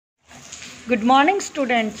Good morning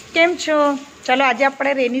students केम छो। चलो आज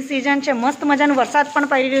આપણે રેની सीजन है, मस्त मजानो वरसाद पण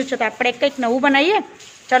पड़ी रह्यो छे तो આપણે कंईक नवुं बनावीए।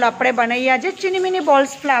 चलो આપણે बनावीए आज चीनी mini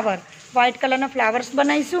balls flower. White कलरना flowers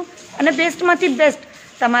बनावीशुं अने बेस्टमांथी बेस्ट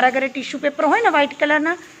तमारा घरे टिश्यू पेपर होय ने व्हाइट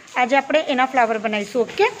कलरना, आज આપણે एना फ्लावर बनावीशुं।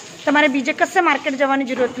 ओके, तमारे बीजे कसे मार्केट जवानी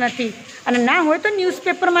जरूरत नथी अने ना होय तो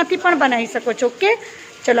न्यूज़पेपरमांथी पण बनावी शको छो। ओके,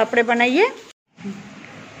 चलो આપણે बनावीए।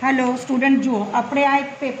 हेलो स्टूडेंट, जुओ આપણે आ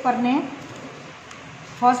एक पेपर ने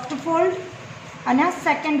फर्स्ट फोल्ड અને આ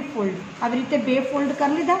સેકન્ડ ફોલ્ડ આવી રીતે બે ફોલ્ડ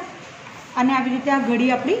કરી લીધા અને આવી રીતે આ ઘડી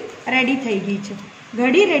આપણી રેડી થઈ ગઈ છે।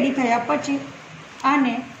 ઘડી રેડી થયા પછી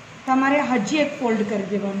આને તમારે હજી એક ફોલ્ડ કરી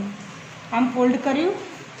દેવાનું। આમ ફોલ્ડ કર્યું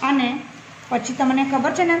અને પછી તમને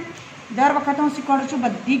ખબર છે ને દર વખતે હું શીખવાડું છું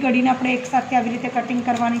બધી ઘડીને આપણે એકસાથે આવી રીતે કટિંગ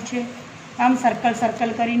કરવાની છે। આમ સર્કલ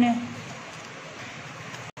સર્કલ કરીને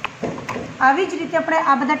આવી જ રીતે આપણે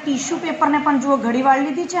આ બધા ટીશ્યુ પેપરને પણ જુઓ ઘડી વાળી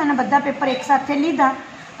લીધી છે અને બધા પેપર એકસાથે લીધા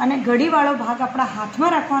અને ઘડીવાળો ભાગ આપણા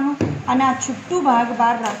હાથમાં રાખવાનો અને આ છૂટું ભાગ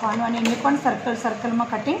બહાર રાખવાનો અને એને પણ સર્કલ સર્કલમાં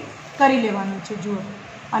કટિંગ કરી લેવાનું છે। જુઓ,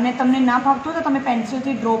 અને તમને ના ફાવતું તો તમે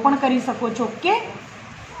પેન્સિલથી ડ્રો પણ કરી શકો છો। ઓકે,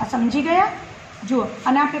 આ સમજી ગયા? જુઓ,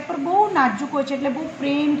 અને આ પેપર બહુ નાજુક હોય છે એટલે બહુ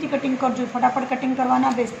પ્રેમથી કટિંગ કરજો, ફટાફટ કટિંગ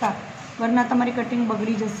કરવાના બેસતા, વરના તમારી કટિંગ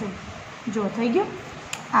બગડી જશે। જુઓ, થઈ ગયું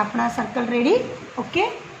આપણા circle ready. Okay,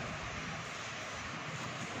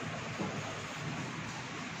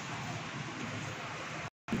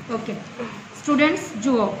 okay students,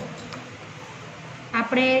 जुओ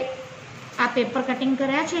आपणे आ पेपर कटिंग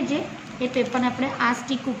कर्या छे जे ए पेपर ने आपणे आ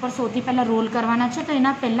स्टीक पर सौथी पहला रोल करवाना छे। तो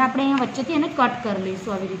एना पहला आपणे अहींया वच्चेथी एने कट कर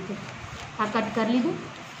लईशुं। आवी रीते आ कट कर लीधुं।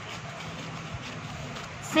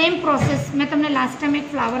 सेम प्रोसेस मैं तमने लास्ट टाइम एक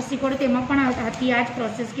फ्लावर शीखवाड्युं तेमां पण हती आ ज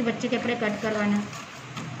प्रोसेस कि वच्चेथी आपणे कट करवाना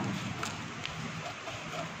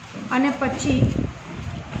अने पछी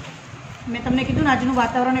मैं तमने कीधुं आजनुं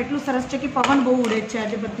वातावरण एटलुं सरस छे कि पवन बहु उड़े छे।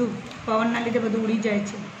 आज बधुं पवनना लीधे बधुं उड़ी जाय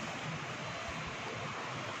छे।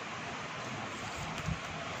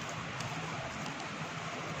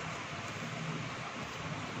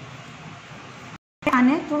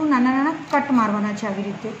 आने थोड़ुं नाना नाना कट मारवाना छे। आवी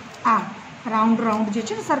रीते आ राउंड राउंड जे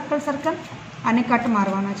छे ने सर्कल सर्कल आने कट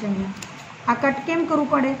मारवाना छे। अहींया आ कट केम करवुं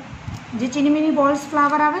पड़े? जे चीनी मिनी बॉल्स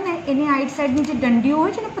फ्लावर आवे ने एनी आइट साइडनी जे डंडीओ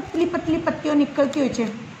होय छे ने पतली पतली पत्तीओ निकळती होय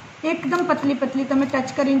छे, एकदम पतली पतली तमे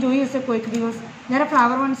टच करीने जोई हशे कोईक दिवस, ज्यारे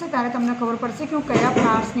फ्लावर बनशे त्यारे तमने खबर पड़शे कि हूँ कया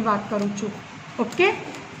फ्लावर्सनी वात करूँ छूं। ओके,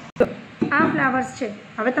 आ फ्लावर्स छे।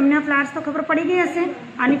 हवे तमने आ फ्लावर्स तो खबर पड़ी गई हशे।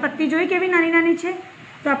 आनी पत्ती जोई केवी नानी नानी छे।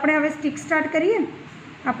 तो आपणे हवे स्टीक स्टार्ट करीए।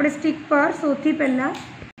 आपणे स्टीक पर सौथी पहला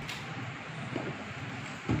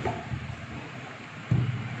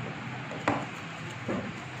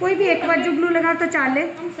कोई भी एक बाजू ग्लू लगाओ तो चाले।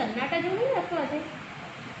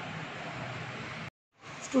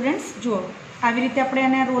 स्टूडेंट्स जुओ આવી રીતે આપણે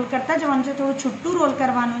એને રોલ કરતા જવાનું છે। થોડું છૂટું રોલ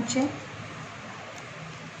કરવાનું છે,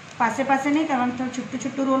 પાસે પાસે નહીં કરવાનું, થોડું છૂટું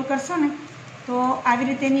છૂટું રોલ કરશો ને તો આવી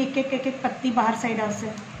રીતે એની એક એક પત્તી બહાર સાઈડ આવશે।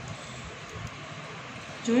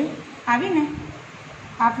 જોયું આવી ને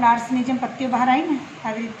આ ફ્લાવર્સની જેમ પત્તીઓ બહાર આવી ને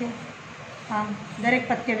આવી રીતે આમ દરેક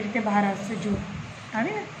પત્તી આવી રીતે બહાર આવશે। જુઓ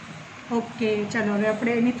આવી ને। ઓકે, ચાલો હવે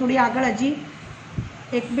આપણે એની થોડી આગળ હજી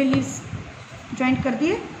એક બે લીવ્સ જોઈન્ટ કરી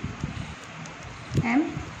દઈએ એમ।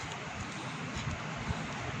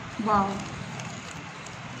 वाव,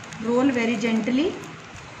 रोल वेरी जेंटली।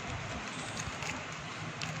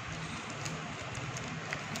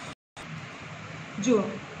 जुओ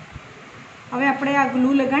हवे आपणे आ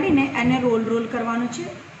ग्लू लगाड़ीने एने रोल रोल करवानुं छे।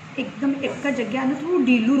 एकदम एक ज जग्याए आने थोड़ुं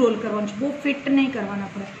ढीलू रोल करवानुं छे, बहु फिट नहीं करवानुं।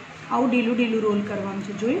 आपणे आवुं ढीलू ढीलू रोल करवानुं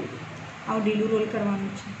छे। जोयुं, आवुं ढीलू रोल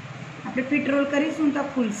करवानुं छे। आपणे फिट रोल करीशुं तो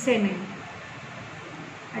खुलशे नहीं।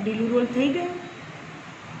 आ ढीलू रोल थई गयुं।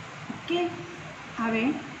 ओके, हवे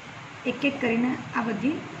एक एक करीने आ बधी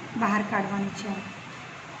बहार काढवानी छे।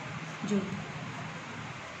 जो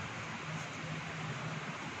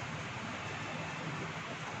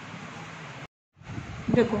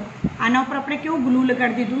देखो आना पर आपणे केवुं ग्लू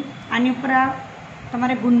लगाड़ी दीधुं। आनी उपर आ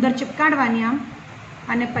तमारे गुंदर चिपकाड़वानी आम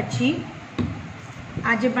अने पछी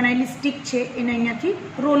आ जे बनावेली स्टीक छे एने अहींयाथी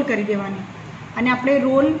रोल करी देवानी। अने आपणे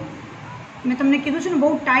रोल मैं तमने कीधुं छे ने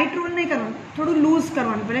बहु टाइट रोल नहीं करवानुं, थोड़ुं लूज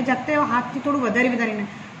करवानुं। भले जाते हाथथी थोड़ुं वधारे वधारीने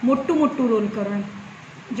मोटू मोटू रोल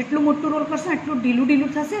करवानुं। जेटलुं मोटू रोल करशो एटलुं ढीलू ढीलू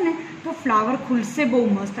थशे ने तो फ्लावर खुलशे बहु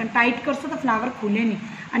मस्त। अने टाइट करशो तो फ्लावर खुले नहीं।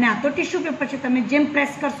 अने आ तो टिश्यू पेपर छे, तमे जेम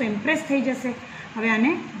प्रेस करशो एम प्रेस थई जशे। हवे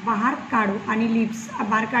आने बहार काढो। आनी लीव्स आ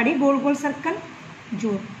बहार काढी गोल गोल सर्कल।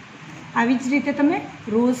 जुओ आवी ज रीते तमे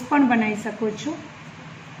रोज पण बनावी शको छो।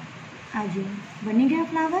 आ जुओ बनी गया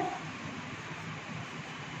फ्लावर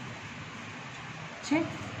छे।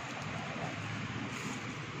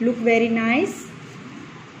 Look very nice.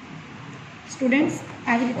 स्टूडेंट्स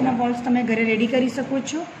આવી રીતના બોલ્સ તમે ઘરે રેડી કરી શકો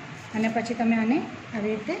છો અને પછી તમે આને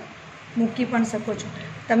આવી રીતે મૂકી પણ શકો છો.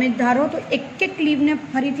 તમે ધારો તો એક એક લીવને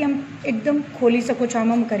ફરીથી આમ એકદમ ખોલી શકો છો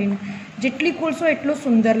આમ કરીને. જેટલી ખોલશો એટલો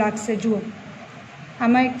સુંદર લાગશે. જુઓ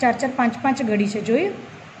આમાં એક 4 4 5 5 ઘડી છે, જોયું?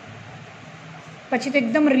 પછી તો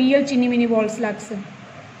એકદમ રિયલ ચીની મિની બોલ્સ લાગશે.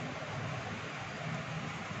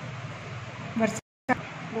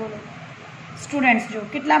 બોલો સ્ટુડન્ટ્સ, જો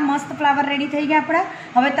કેટલા મસ્ત ફ્લાવર રેડી થઈ ગયા આપણા.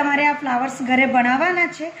 હવે તમારે આ ફ્લાવર્સ ઘરે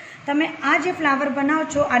બનાવવાના છે. તમે આ જે ફ્લાવર બનાવો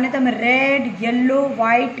છો આને તમે રેડ, યલો,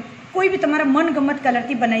 વ્હાઇટ કોઈ બી તમારા મનગમત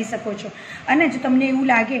કલરથી બનાવી શકો છો. અને જો તમને એવું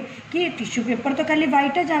લાગે કે ટિશ્યુ પેપર તો ખાલી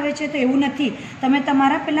વ્હાઇટ જ આવે છે, તો એવું નથી. તમે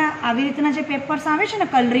તમારા પેલા આવી રીતના જે પેપર્સ આવે છે ને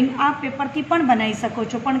કલરિંગ, આ પેપરથી પણ બનાવી શકો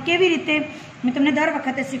છો. પણ કેવી રીતે મેં તમને દર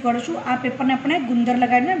વખતે શીખવાડું છું. આ પેપરને આપણે ગુંદર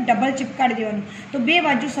લગાવીને ડબલ ચિપકાડી દેવાનું, તો બે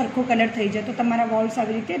બાજુ સરખો કલર થઈ જાય, તો તમારા વોલ્સ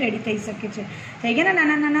આવી રીતે રેડી થઈ શકે છે. થઈ ગયા ને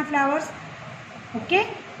નાના નાના ફ્લાવર્સ? Okay,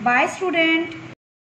 by student.